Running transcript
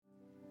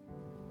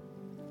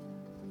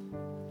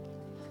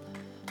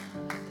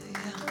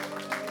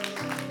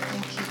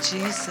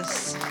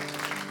Jesus.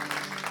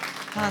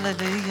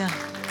 Hallelujah.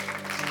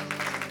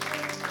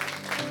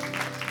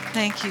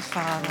 Thank you,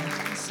 Father.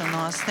 It's so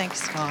nice.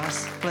 Thanks,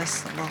 guys.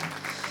 Bless the Lord.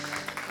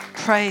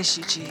 Praise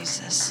you,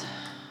 Jesus.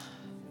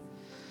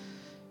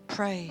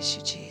 Praise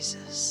you,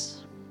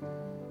 Jesus.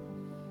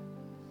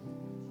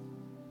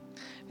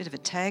 Bit of a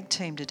tag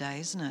team today,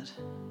 isn't it?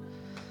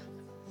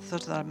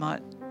 Thought that I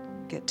might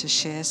get to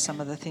share some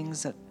of the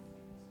things that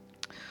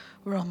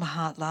were on my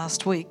heart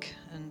last week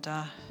and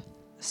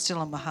still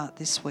on my heart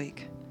this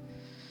week.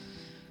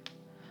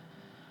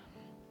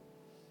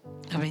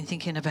 I've been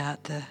thinking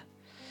about the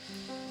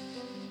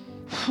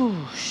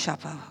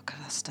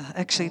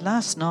actually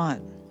last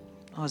night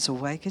I was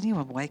awake.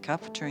 Anyone wake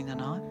up during the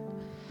night?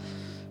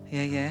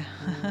 Yeah.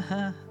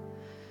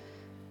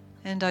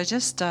 And I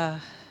just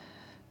like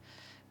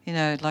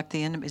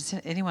the enemy, is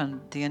anyone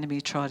the enemy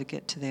try to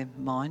get to their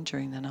mind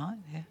during the night?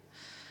 Yeah.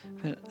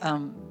 But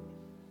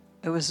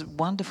it was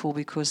wonderful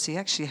because he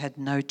actually had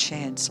no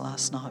chance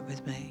last night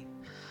with me.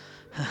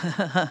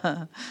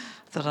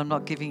 That I'm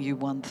not giving you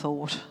one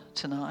thought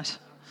tonight.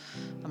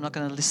 I'm not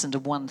going to listen to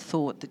one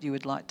thought that you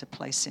would like to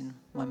place in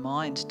my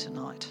mind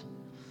tonight.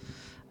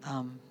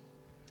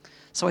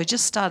 So I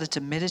just started to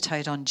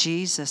meditate on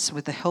Jesus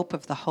with the help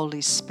of the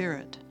Holy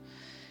Spirit.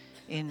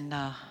 And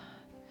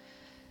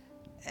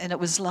it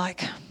was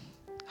like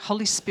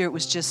Holy Spirit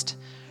was just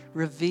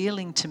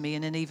revealing to me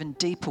in an even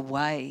deeper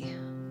way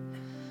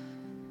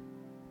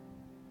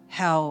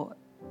how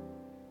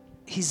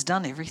he's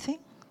done everything.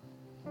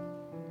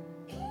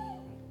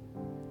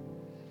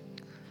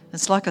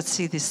 It's like I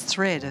see this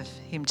thread of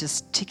him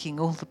just ticking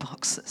all the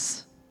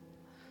boxes,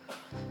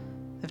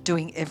 of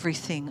doing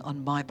everything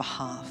on my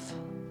behalf.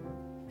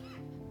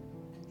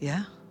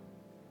 Yeah?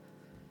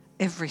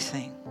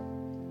 Everything.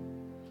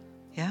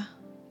 Yeah?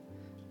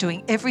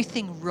 Doing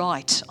everything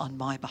right on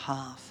my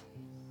behalf.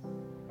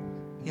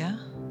 Yeah?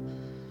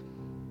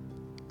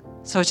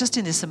 So I was just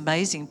in this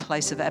amazing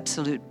place of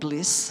absolute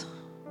bliss,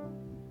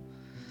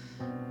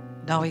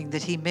 knowing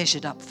that he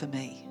measured up for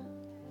me.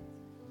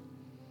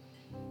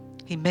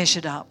 He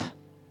measured up.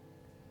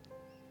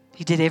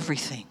 He did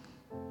everything.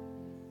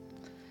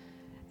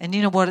 And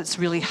you know what? It's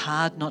really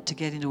hard not to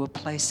get into a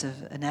place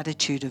of an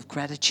attitude of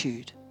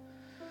gratitude.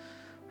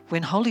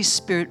 When Holy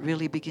Spirit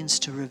really begins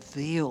to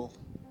reveal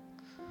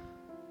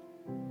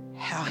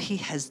how he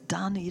has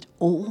done it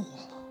all.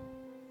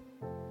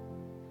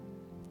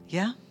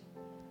 Yeah?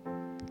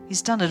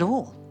 He's done it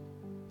all.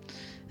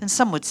 And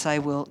some would say,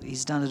 well,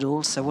 he's done it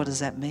all, so what does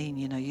that mean?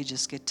 You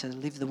just get to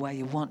live the way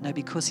you want. No,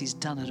 because he's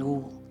done it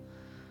all.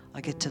 I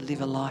get to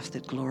live a life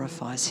that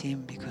glorifies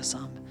him because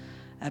I'm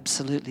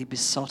absolutely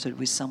besotted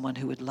with someone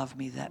who would love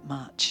me that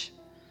much,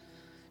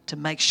 to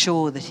make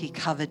sure that he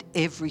covered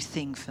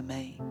everything for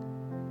me.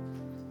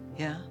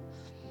 Yeah?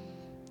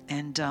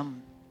 And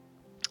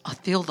I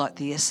feel like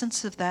the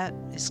essence of that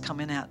is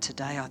coming out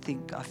today. I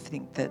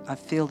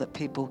feel that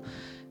people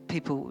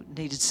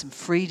needed some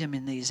freedom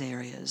in these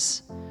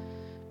areas,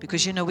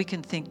 because we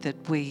can think that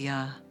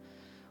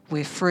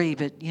we're free,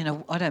 but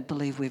I don't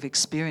believe we've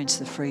experienced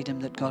the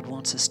freedom that God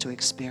wants us to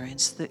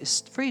experience.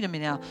 There's freedom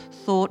in our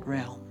thought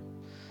realm,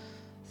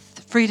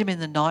 freedom in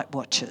the night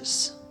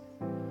watches,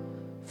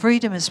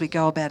 freedom as we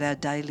go about our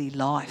daily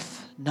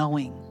life,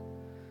 knowing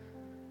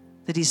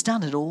that he's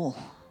done it all.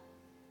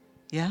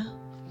 Yeah?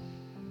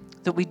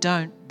 That we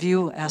don't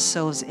view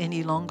ourselves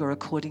any longer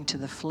according to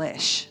the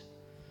flesh,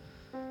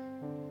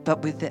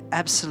 but with the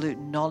absolute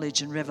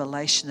knowledge and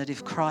revelation that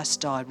if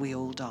Christ died, we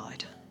all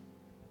died.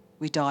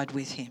 We died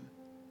with him.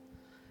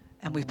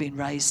 And we've been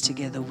raised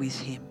together with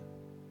him.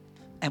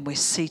 And we're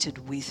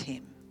seated with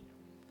him.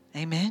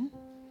 Amen?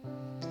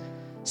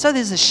 So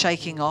there's a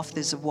shaking off,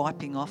 there's a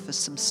wiping off of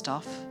some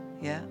stuff.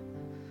 Yeah?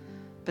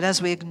 But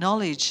as we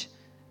acknowledge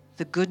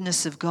the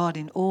goodness of God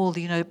in all,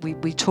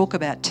 we talk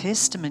about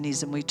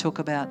testimonies, and we talk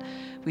about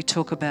which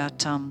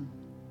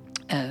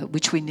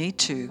we need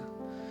to,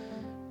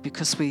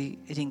 because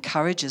it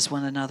encourages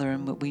one another,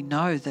 and we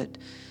know that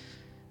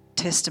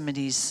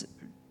testimonies,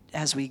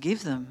 as we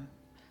give them,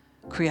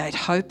 create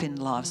hope in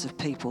lives of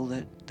people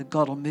that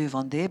God will move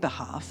on their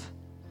behalf,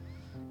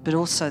 but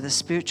also the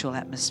spiritual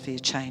atmosphere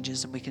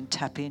changes and we can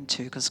tap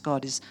into, because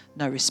God is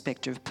no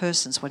respecter of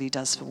persons. What he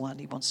does for one,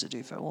 he wants to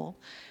do for all.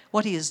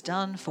 What he has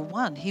done for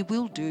one, he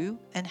will do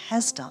and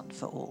has done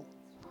for all.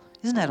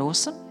 Isn't that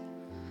awesome?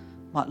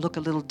 Might look a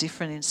little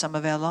different in some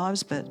of our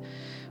lives,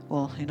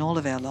 in all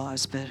of our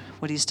lives, but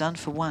what he's done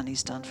for one,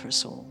 he's done for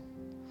us all.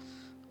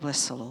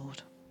 Bless the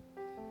Lord.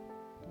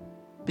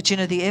 But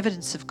the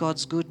evidence of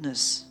God's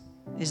goodness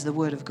is the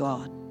Word of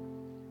God.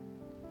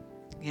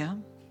 Yeah?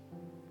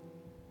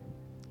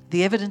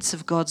 The evidence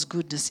of God's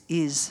goodness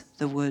is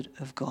the Word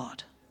of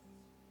God.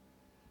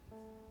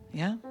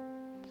 Yeah?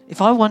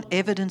 If I want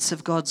evidence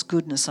of God's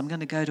goodness, I'm going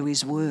to go to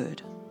his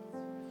Word.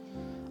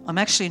 I'm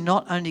actually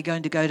not only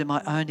going to go to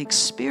my own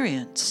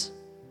experience,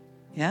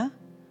 yeah?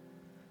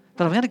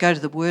 But I'm going to go to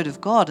the Word of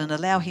God and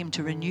allow him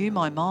to renew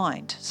my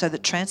mind so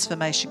that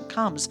transformation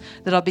comes,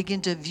 that I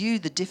begin to view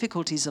the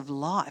difficulties of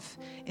life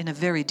in a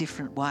very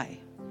different way.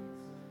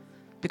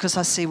 because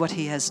I see what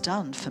he has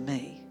done for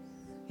me.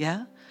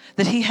 Yeah?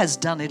 That he has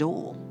done it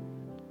all.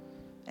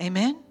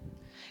 Amen?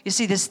 You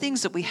see, there's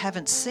things that we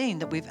haven't seen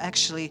that we've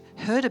actually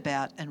heard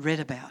about and read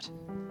about.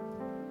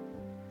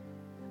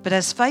 But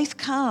as faith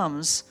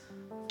comes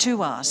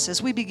to us,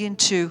 as we begin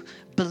to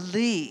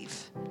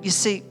believe, you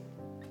see,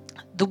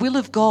 the will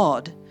of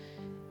God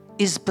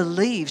is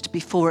believed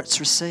before it's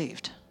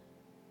received.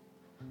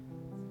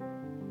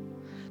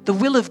 The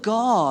will of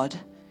God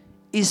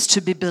is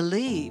to be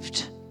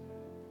believed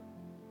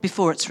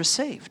before it's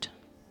received.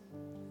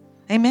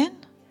 Amen?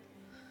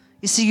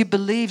 You see, you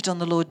believed on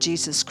the Lord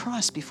Jesus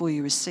Christ before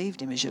you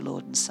received him as your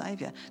Lord and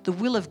Saviour. The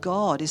will of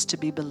God is to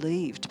be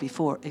believed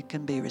before it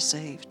can be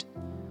received.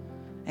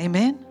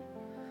 Amen?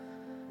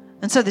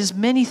 And so there's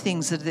many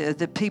things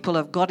that people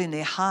have got in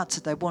their hearts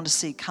that they want to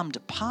see come to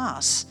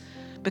pass.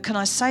 But can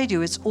I say to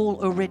you, it's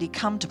all already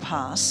come to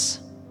pass.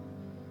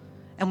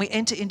 And we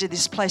enter into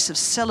this place of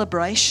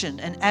celebration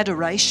and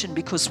adoration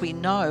because we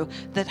know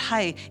that,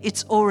 hey,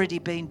 it's already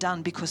been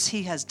done because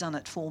he has done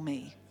it for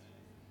me.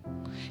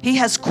 He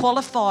has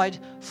qualified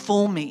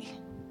for me.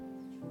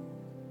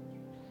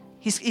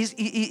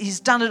 He's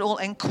done it all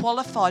and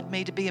qualified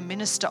me to be a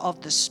minister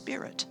of the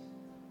Spirit.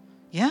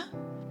 Yeah?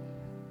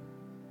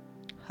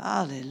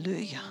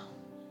 Hallelujah.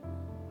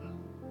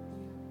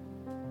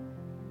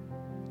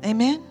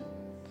 Amen?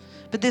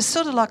 But there's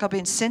sort of like I've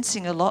been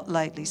sensing a lot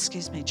lately.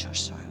 Excuse me,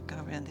 Josh, sorry, I'll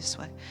go around this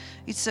way.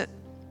 It's that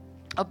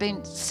I've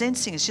been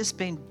sensing, it's just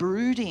been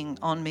brooding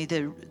on me.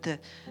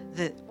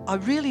 I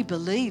really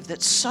believe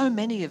that so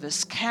many of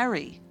us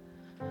carry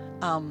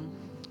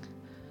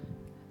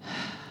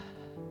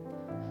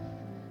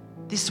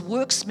this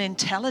works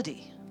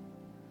mentality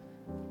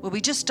where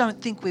we just don't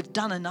think we've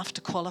done enough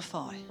to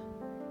qualify.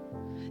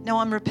 Now,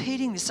 I'm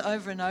repeating this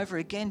over and over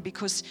again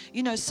because,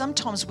 you know,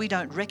 sometimes we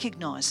don't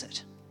recognize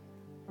it.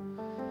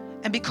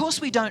 And because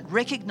we don't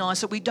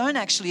recognize it, we don't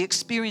actually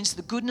experience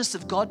the goodness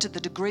of God to the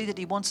degree that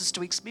he wants us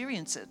to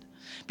experience it.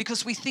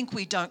 Because we think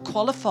we don't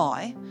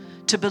qualify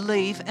to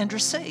believe and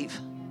receive.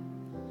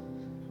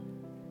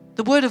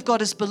 The word of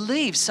God is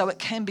believed so it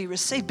can be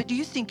received. But do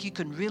you think you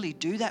can really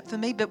do that for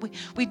me? But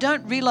we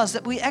don't realize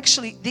that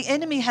the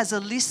enemy has a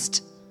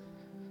list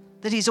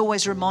that he's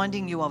always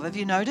reminding you of. Have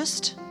you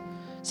noticed?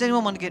 Does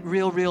anyone want to get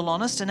real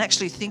honest and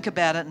actually think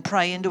about it and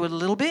pray into it a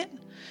little bit?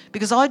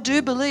 Because I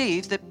do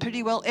believe that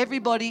pretty well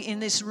everybody in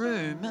this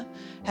room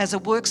has a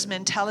works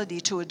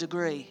mentality to a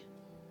degree.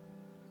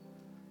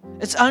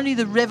 It's only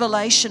the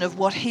revelation of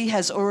what he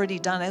has already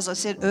done. As I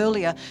said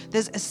earlier,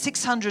 there's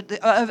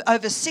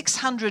over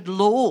 600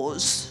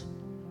 laws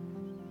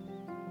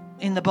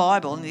in the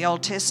Bible, in the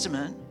Old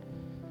Testament,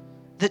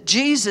 that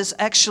Jesus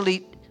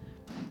actually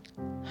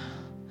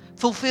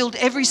fulfilled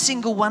every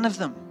single one of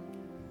them.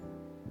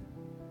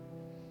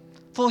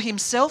 For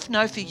himself,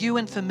 no, for you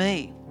and for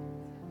me.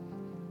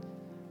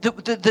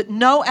 That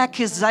no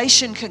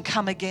accusation can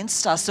come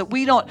against us, that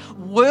we're not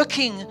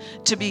working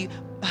to be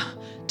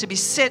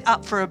set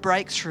up for a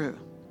breakthrough,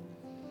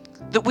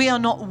 that we are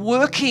not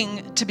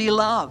working to be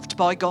loved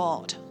by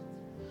God,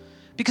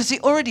 because he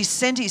already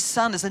sent his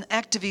son as an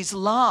act of his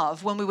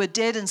love when we were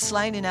dead and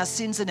slain in our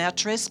sins and our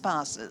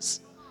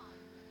trespasses.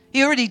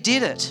 He already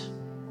did it.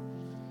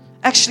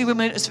 Actually, when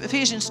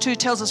Ephesians 2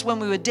 tells us when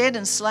we were dead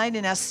and slain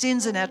in our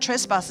sins and our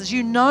trespasses,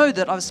 you know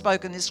that I've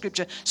spoken this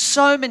scripture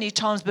so many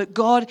times, but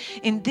God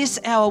in this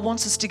hour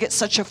wants us to get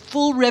such a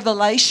full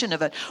revelation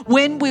of it.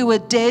 When we were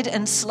dead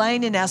and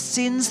slain in our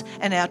sins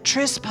and our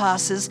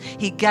trespasses,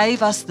 he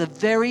gave us the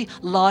very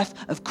life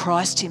of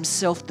Christ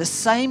himself, the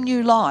same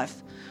new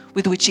life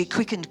with which he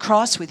quickened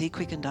Christ with, he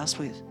quickened us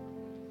with.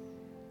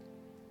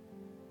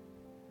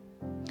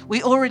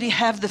 We already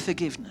have the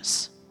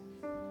forgiveness.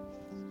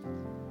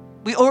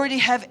 We already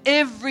have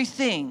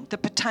everything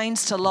that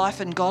pertains to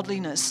life and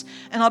godliness.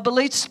 And I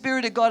believe the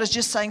Spirit of God is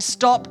just saying,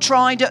 stop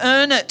trying to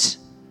earn it.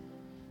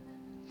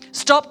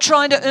 Stop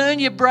trying to earn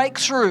your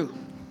breakthrough.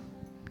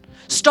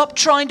 Stop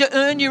trying to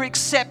earn your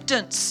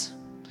acceptance.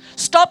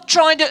 Stop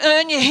trying to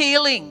earn your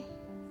healing.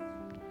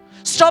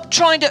 Stop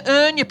trying to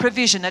earn your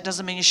provision. That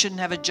doesn't mean you shouldn't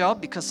have a job,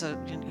 because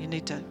you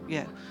need to,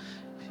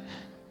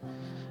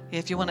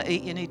 if you want to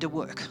eat, you need to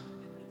work.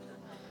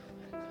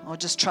 Or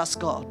just trust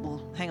God.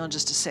 Well, hang on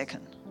just a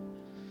second.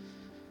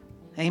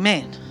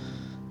 Amen.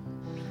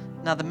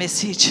 Another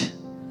message.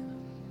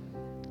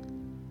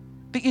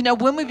 But you know,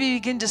 when we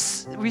begin to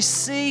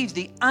receive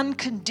the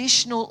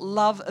unconditional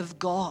love of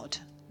God,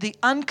 the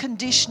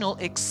unconditional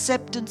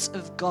acceptance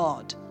of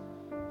God,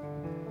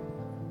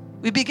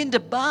 we begin to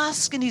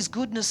bask in his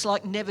goodness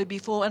like never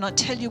before. And I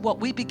tell you what,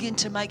 we begin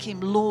to make him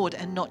Lord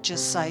and not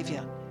just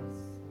Saviour.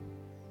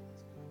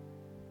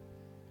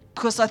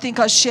 Because I think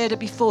I shared it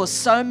before,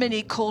 so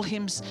many call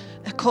him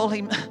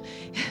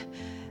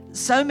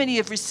so many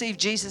have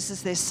received Jesus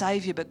as their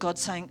Saviour, but God's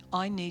saying,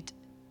 I need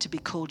to be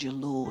called your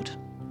Lord.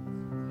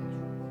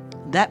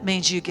 That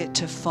means you get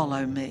to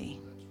follow me.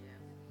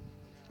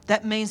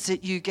 That means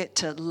that you get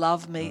to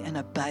love me and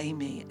obey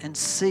me and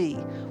see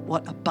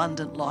what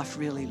abundant life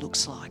really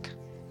looks like.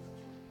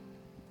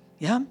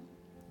 Yeah?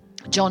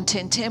 John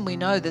 10:10, we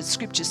know that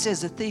Scripture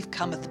says, "The thief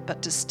cometh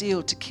but to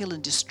steal, to kill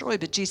and destroy."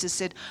 But Jesus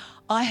said,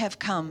 "I have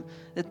come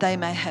that they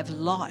may have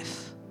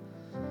life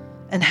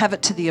and have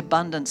it to the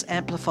abundance,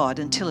 amplified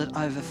until it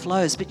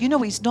overflows." But you know,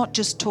 he's not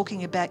just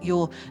talking about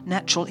your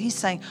natural. He's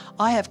saying,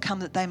 "I have come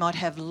that they might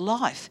have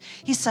life."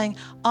 He's saying,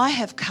 "I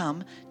have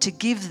come to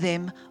give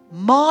them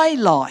my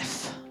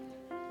life."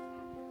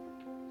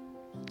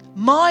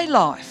 My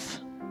life.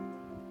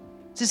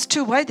 There's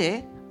two-way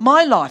there.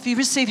 My life. You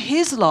receive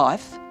his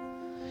life.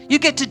 You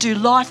get to do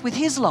life with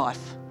his life.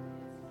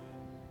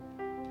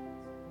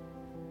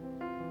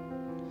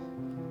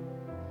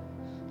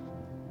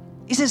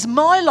 He says,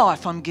 my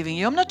life I'm giving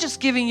you. I'm not just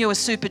giving you a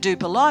super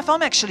duper life.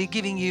 I'm actually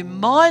giving you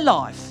my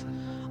life.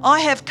 I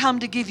have come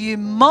to give you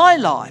my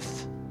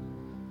life.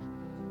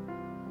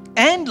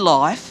 And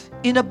life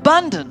in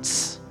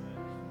abundance.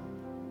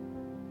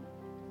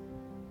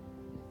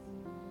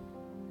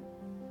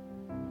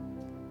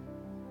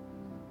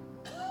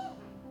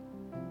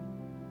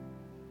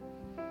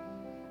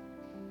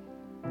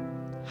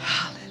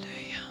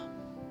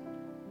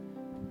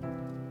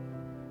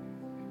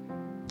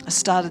 I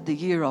started the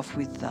year off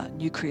with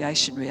New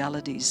Creation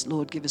Realities.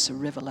 Lord, give us a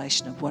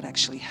revelation of what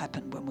actually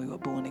happened when we were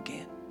born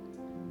again.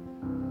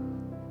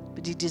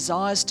 But he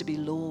desires to be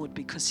Lord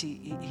because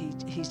he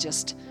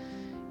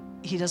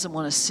doesn't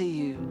want to see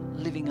you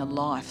living a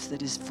life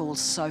that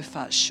falls so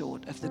far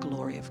short of the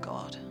glory of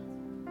God.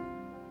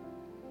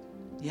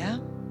 Yeah?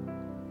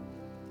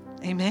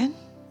 Amen?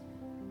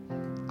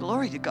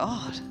 Glory to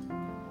God.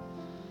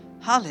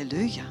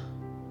 Hallelujah.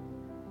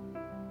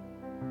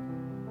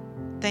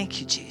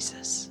 Thank you,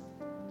 Jesus.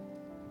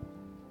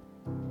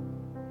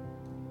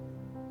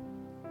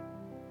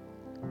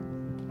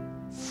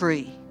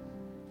 Free.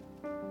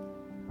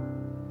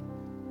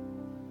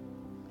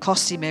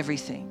 Cost him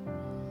everything.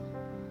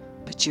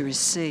 But you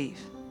receive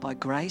by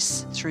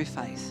grace through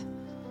faith,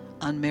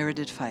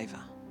 unmerited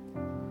favor.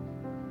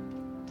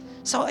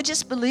 So I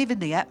just believe in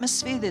the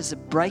atmosphere there's a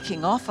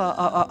breaking off.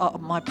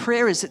 My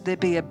prayer is that there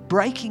be a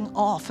breaking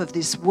off of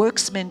this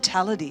works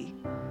mentality,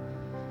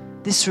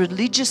 this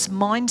religious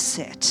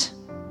mindset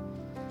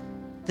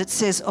that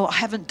says, oh, I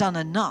haven't done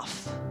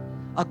enough.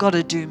 I've got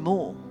to do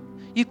more.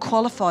 You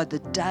qualified the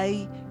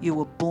day you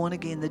were born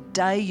again, the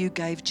day you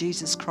gave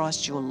Jesus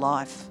Christ your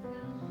life.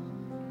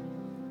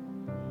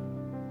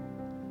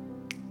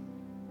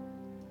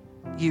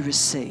 You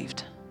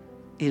received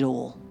it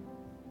all.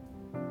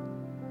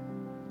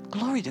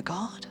 Glory to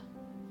God.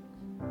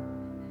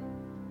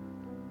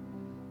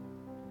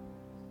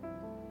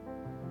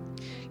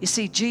 You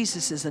see,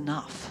 Jesus is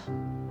enough.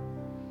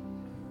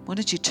 Why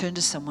don't you turn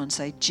to someone and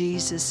say,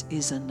 Jesus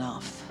is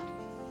enough.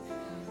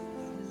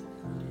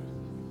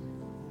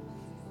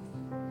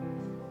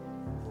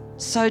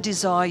 So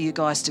desire you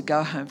guys to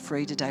go home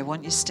free today. Why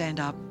don't you stand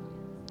up?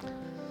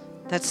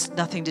 That's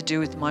nothing to do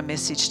with my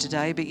message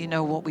today, but you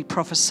know what? We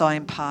prophesy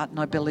in part, and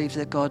I believe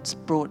that God's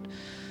brought,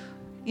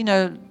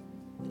 did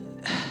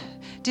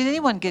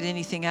anyone get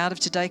anything out of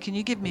today? Can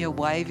you give me a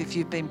wave if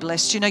you've been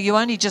blessed? You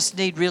only just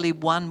need really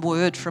one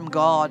word from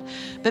God.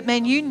 But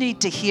man, you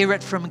need to hear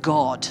it from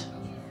God.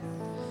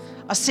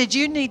 I said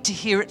you need to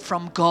hear it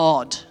from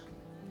God.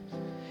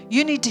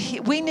 We need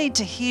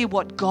to hear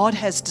what God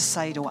has to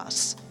say to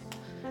us.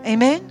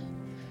 Amen?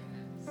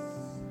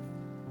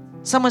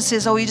 Someone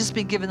says, oh, you've just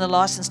been given the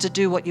license to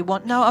do what you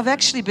want. No, I've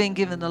actually been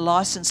given the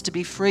license to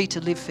be free to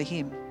live for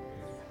Him.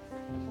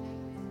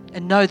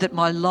 And know that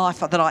my life,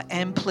 that I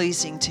am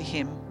pleasing to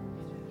Him.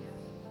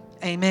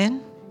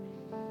 Amen?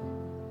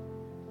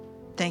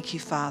 Thank you,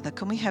 Father.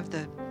 Can we have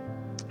the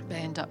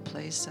band up,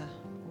 please?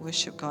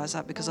 Worship guys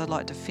up, because I'd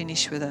like to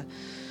finish with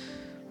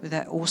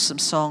that awesome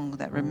song,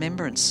 that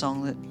remembrance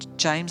song that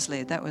James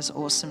led. That was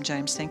awesome,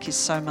 James. Thank you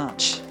so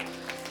much.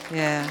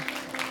 Yeah.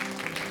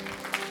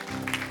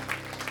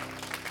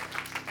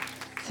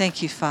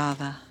 Thank you,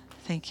 Father.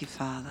 Thank you,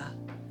 Father.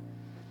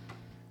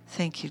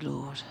 Thank you,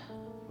 Lord.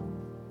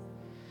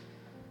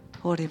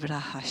 Let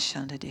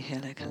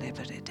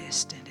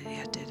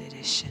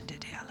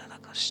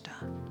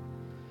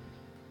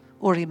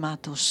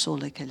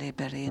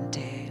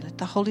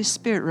the Holy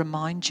Spirit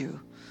remind you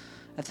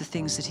of the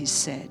things that He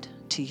said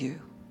to you.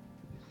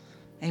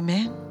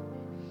 Amen?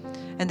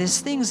 And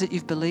there's things that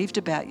you've believed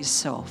about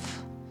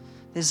yourself.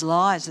 There's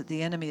lies that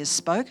the enemy has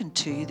spoken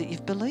to you that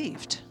you've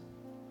believed.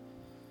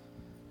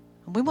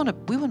 And we want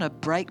to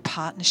break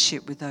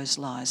partnership with those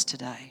lies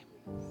today.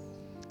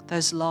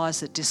 Those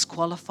lies that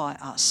disqualify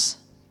us.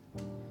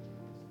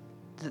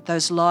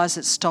 Those lies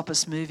that stop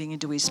us moving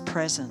into His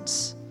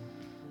presence.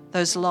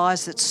 Those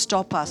lies that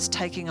stop us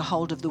taking a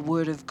hold of the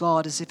Word of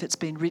God as if it's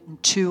been written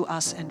to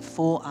us and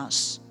for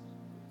us.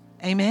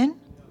 Amen?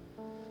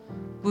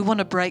 We want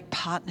to break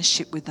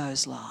partnership with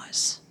those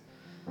lies.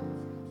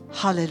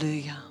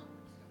 Hallelujah.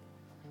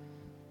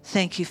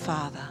 Thank you,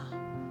 Father.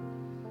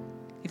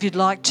 If you'd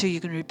like to,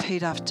 you can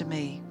repeat after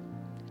me.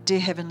 Dear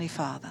Heavenly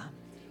Father,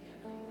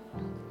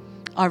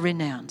 I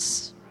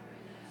renounce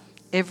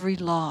every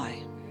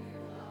lie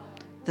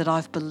that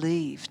I've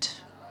believed,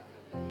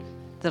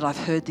 that I've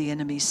heard the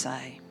enemy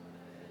say.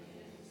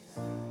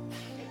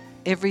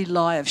 every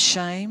lie of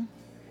shame,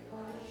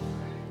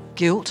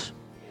 guilt,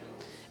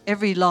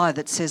 every lie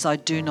that says I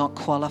do not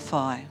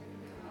qualify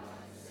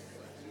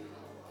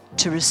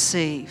to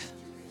receive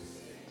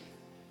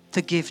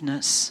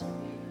forgiveness,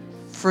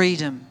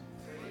 freedom,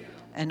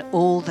 and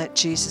all that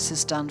Jesus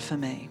has done for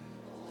me.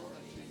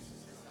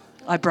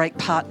 I break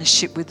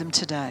partnership with them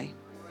today.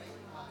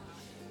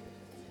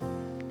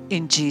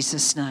 In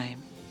Jesus'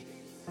 name.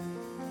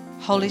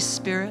 Holy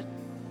Spirit,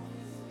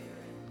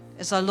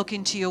 as I look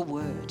into your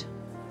word,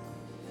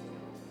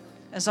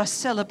 as I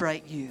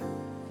celebrate you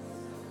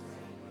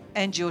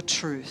and your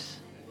truth,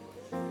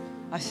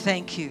 I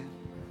thank you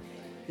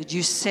that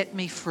you set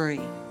me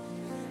free.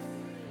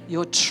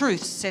 Your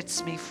truth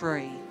sets me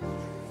free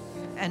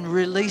and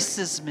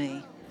releases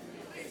me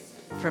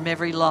from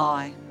every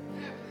lie,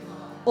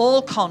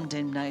 all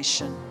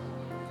condemnation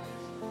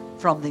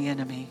from the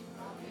enemy.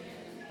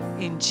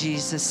 In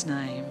Jesus'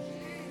 name.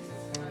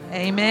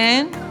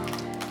 Amen.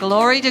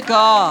 Glory to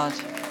God.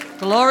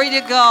 Glory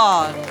to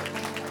God.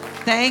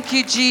 Thank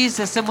you,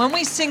 Jesus. And when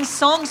we sing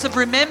songs of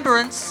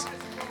remembrance,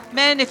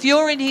 man, if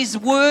you're in his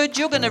word,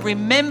 you're going to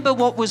remember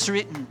what was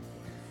written.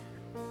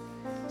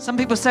 Some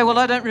people say, well,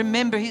 I don't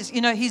remember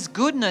his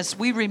goodness.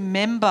 We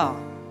remember.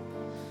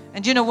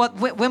 And you know what?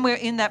 When we're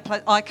in that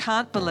place, I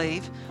can't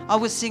believe. I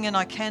was singing,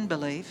 I can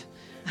believe.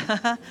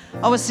 I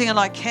was singing,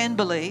 I can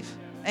believe.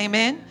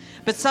 Amen.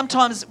 But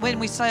sometimes when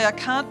we say, I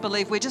can't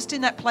believe, we're just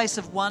in that place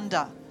of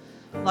wonder.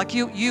 Like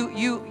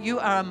you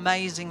are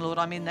amazing, Lord.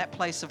 I'm in that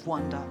place of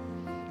wonder.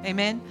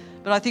 Amen.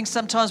 But I think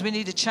sometimes we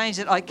need to change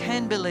it. I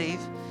can believe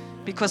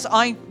because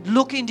I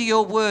look into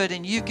your word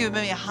and you've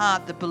given me a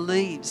heart that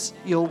believes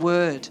your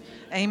word.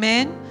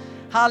 Amen.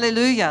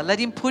 Hallelujah. Let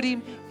him put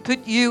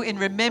you in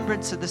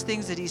remembrance of the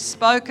things that he's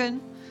spoken,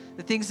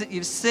 the things that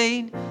you've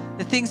seen,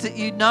 the things that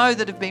you know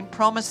that have been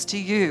promised to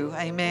you.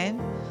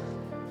 Amen.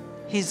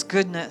 His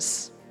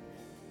goodness.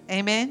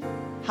 Amen.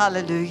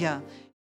 Hallelujah.